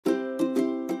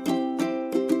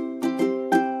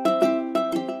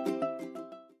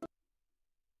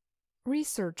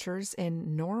Researchers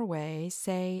in Norway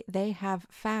say they have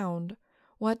found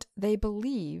what they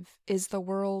believe is the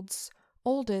world's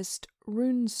oldest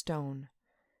runestone,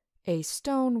 a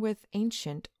stone with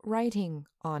ancient writing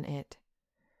on it.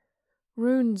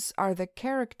 Runes are the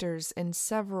characters in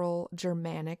several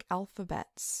Germanic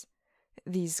alphabets.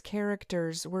 These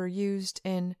characters were used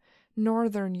in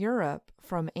Northern Europe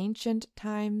from ancient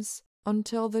times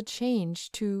until the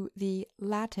change to the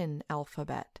Latin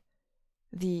alphabet.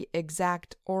 The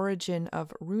exact origin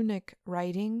of runic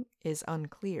writing is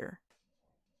unclear.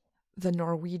 The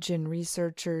Norwegian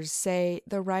researchers say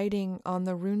the writing on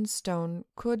the runestone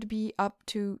could be up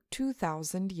to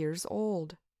 2,000 years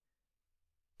old.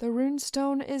 The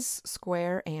runestone is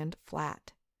square and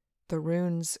flat. The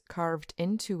runes carved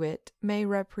into it may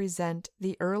represent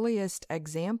the earliest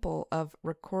example of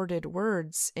recorded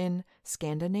words in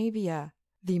Scandinavia,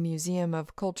 the Museum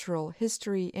of Cultural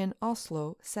History in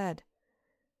Oslo said.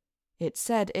 It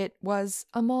said it was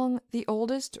among the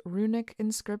oldest runic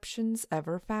inscriptions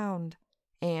ever found,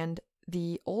 and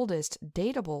the oldest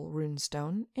datable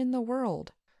runestone in the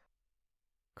world.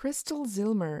 Crystal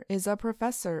Zilmer is a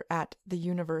professor at the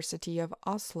University of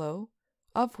Oslo,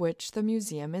 of which the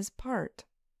museum is part.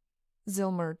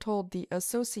 Zilmer told the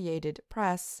Associated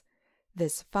Press,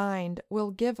 "This find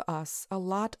will give us a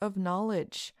lot of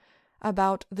knowledge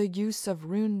about the use of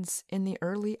runes in the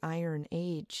early Iron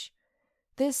Age.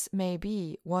 This may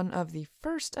be one of the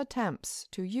first attempts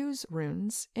to use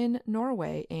runes in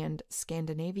Norway and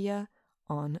Scandinavia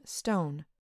on stone."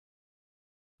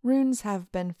 Runes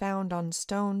have been found on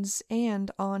stones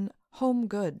and on home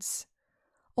goods.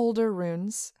 Older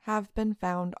runes have been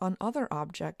found on other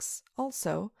objects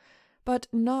also, but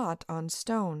not on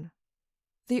stone.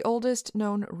 The oldest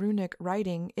known runic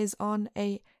writing is on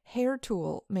a hair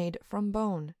tool made from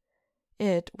bone.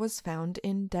 It was found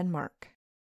in Denmark.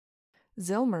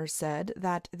 Zilmer said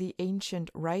that the ancient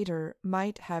writer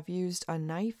might have used a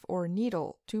knife or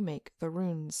needle to make the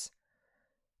runes.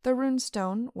 The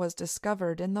runestone was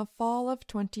discovered in the fall of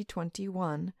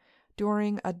 2021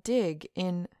 during a dig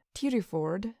in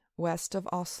Tyrifjord, west of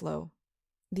Oslo.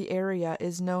 The area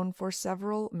is known for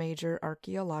several major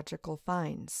archaeological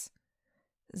finds.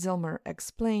 Zilmer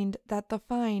explained that the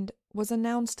find was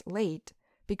announced late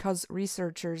because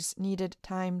researchers needed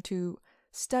time to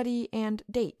study and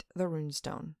date the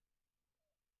runestone.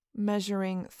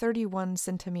 Measuring 31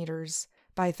 centimeters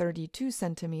by 32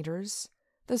 centimeters,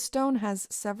 the stone has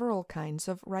several kinds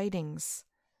of writings.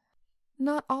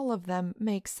 Not all of them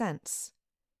make sense.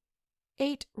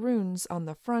 8 runes on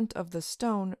the front of the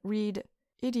stone read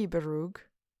Idiberug,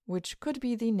 which could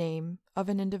be the name of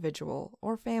an individual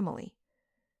or family.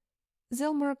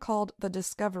 Zilmer called the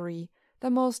discovery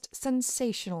the most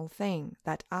sensational thing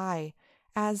that I,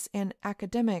 as an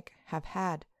academic, have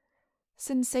had.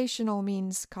 Sensational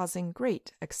means causing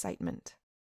great excitement.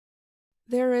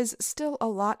 There is still a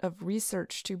lot of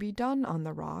research to be done on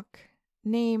the rock,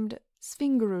 named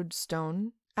Svingerud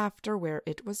stone after where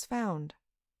it was found.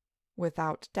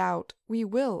 Without doubt, we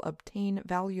will obtain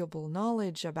valuable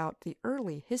knowledge about the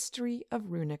early history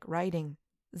of runic writing,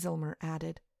 Zilmer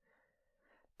added.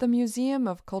 The Museum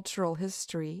of Cultural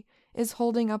History is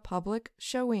holding a public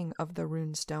showing of the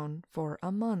runestone for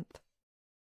a month.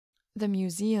 The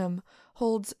museum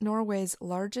holds Norway's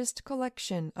largest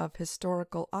collection of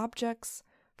historical objects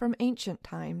from ancient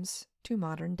times to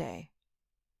modern day.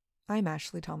 I'm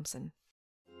Ashley Thompson.